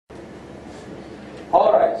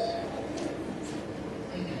All right.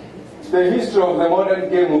 The history of the modern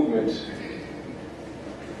gay movement.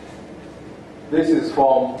 This is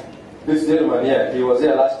from this gentleman here. He was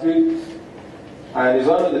here last week, and he's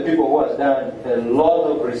one of the people who has done a lot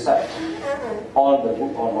of research on the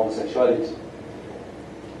book on homosexuality.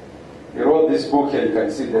 He wrote this book here, you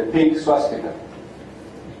can see the pink swastika,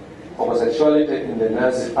 Homosexuality in the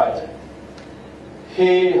Nazi Party.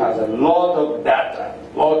 He has a lot of data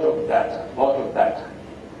on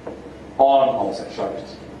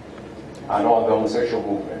homosexuality and on the homosexual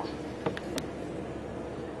movement.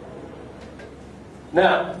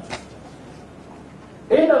 Now,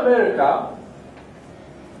 in America,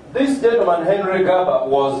 this gentleman, Henry Garber,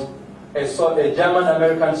 was a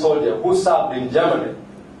German-American soldier who served in Germany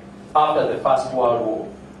after the First World War.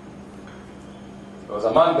 He was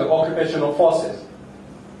among the occupational forces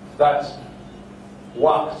that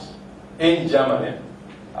worked in Germany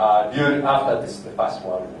after the First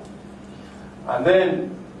World War. And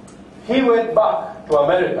then he went back to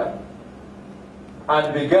America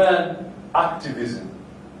and began activism,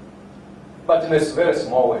 but in a very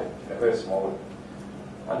small way,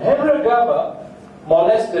 And Henry Garber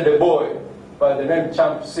molested a boy by the name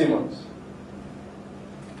Champ Simmons.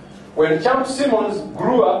 When Champ Simmons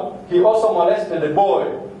grew up, he also molested a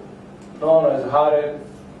boy known as Harry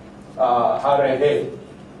Hay.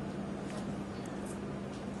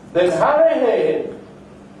 Then Harry Hay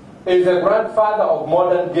is the grandfather of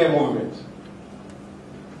modern gay movement.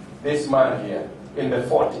 This man here, in the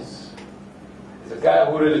 40s. He's a guy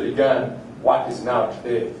who really began what is now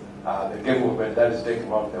today the gay movement that is taking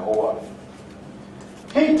on the whole world.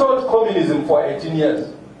 He taught communism for 18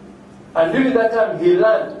 years. And during that time, he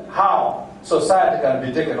learned how society can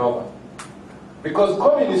be taken over. Because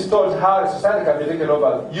communists taught how society can be taken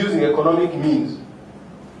over using economic means.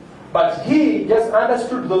 But he just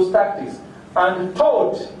understood those tactics and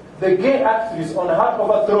taught the gay activists on how to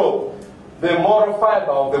overthrow the moral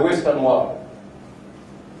fiber of the Western world,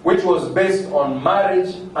 which was based on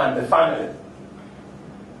marriage and the family.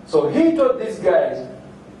 So he taught these guys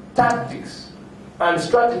tactics and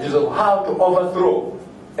strategies of how to overthrow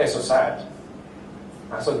a society.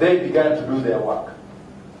 And so they began to do their work.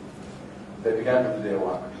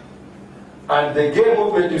 And the gay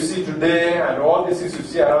movement you see today and all the things you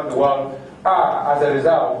see around the world are as a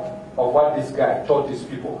result of what this guy taught his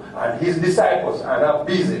people. And his disciples are now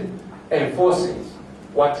busy enforcing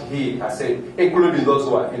what he has said, including those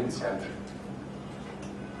who are in this country.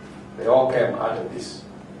 They all came out of this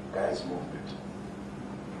guy's movement.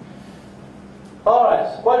 All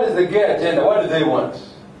right, what is the gay agenda? What do they want?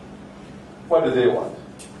 What do they want?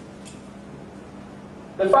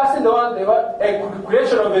 The first thing they want a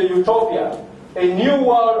creation of a utopia, a new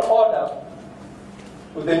world order,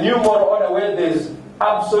 with a new world order where there is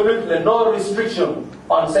absolutely no restriction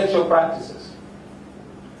on sexual practices.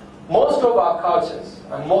 Most of our cultures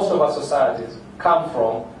and most of our societies come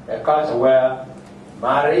from a culture where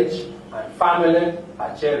marriage and family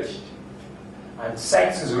are cherished, and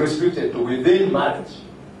sex is restricted to within marriage.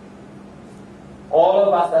 All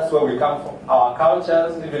of us, that's where we come from. Our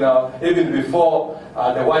cultures, even before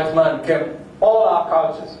the white man came, all our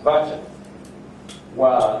cultures, virtually,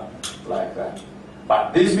 were like that.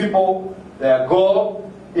 But these people, their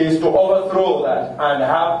goal is to overthrow that and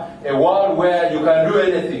have a world where you can do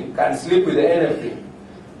anything, can sleep with anything,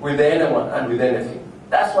 with anyone, and with anything.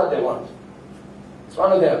 That's what they want. It's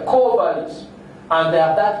one of their core values. And they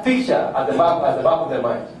have that picture at the back of their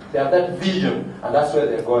mind. They have that vision, and that's where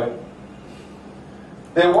they're going.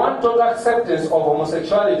 They want total acceptance of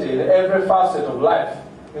homosexuality in every facet of life,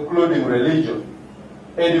 including religion,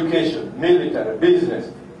 education, military,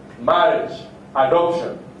 business, marriage,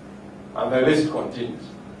 adoption, and the list continues.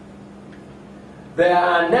 There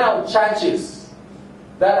are now churches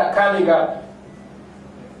that are coming up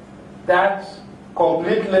that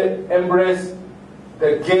completely embrace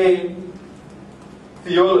the gay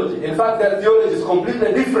theology. In fact, their theology is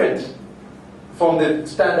completely different from the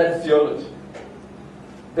standard theology.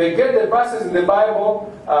 They get the verses in the Bible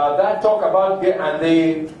that talk about gay, and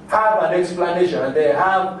they have an explanation, and they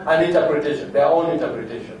have an interpretation, their own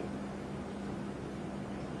interpretation.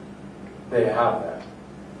 They have that.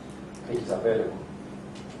 It is available.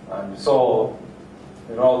 And so,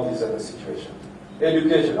 in all these other situations.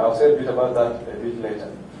 Education, I'll say a bit about that a bit later.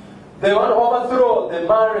 They want to overthrow the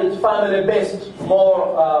marriage, family-based, they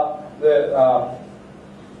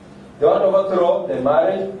want to overthrow the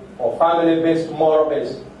marriage or family-based,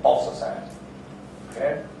 moral-based of society.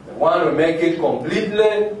 Okay? They want to make it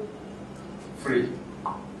completely free.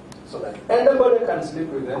 So that anybody can sleep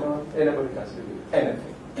with anyone, anybody can sleep with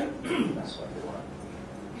anything. That's what they want.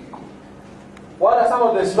 What are some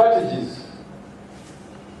of the strategies?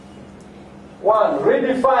 One,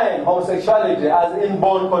 redefine homosexuality as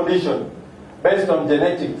inborn condition based on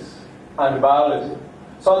genetics and biology,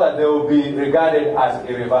 so that they will be regarded as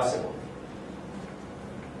irreversible.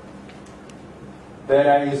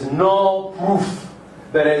 There is no proof,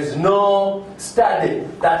 there is no study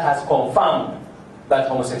that has confirmed that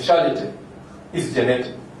homosexuality is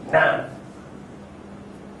genetic. None.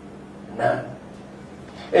 None.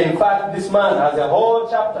 In fact, this man has a whole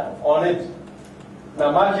chapter on it.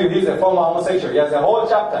 Now, Matthew, he's a former homosexual. He has a whole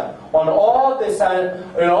chapter on all the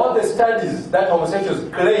studies that homosexuals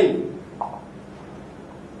claim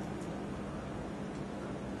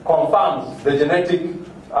confirms the genetics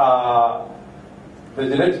of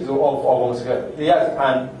homosexuality. Yes,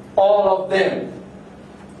 and all of them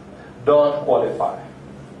don't qualify.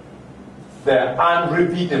 They're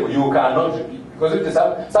unrepeatable. You cannot repeat. Because if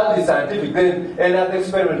something is scientific, then any other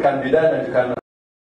experiment can be done and you cannot.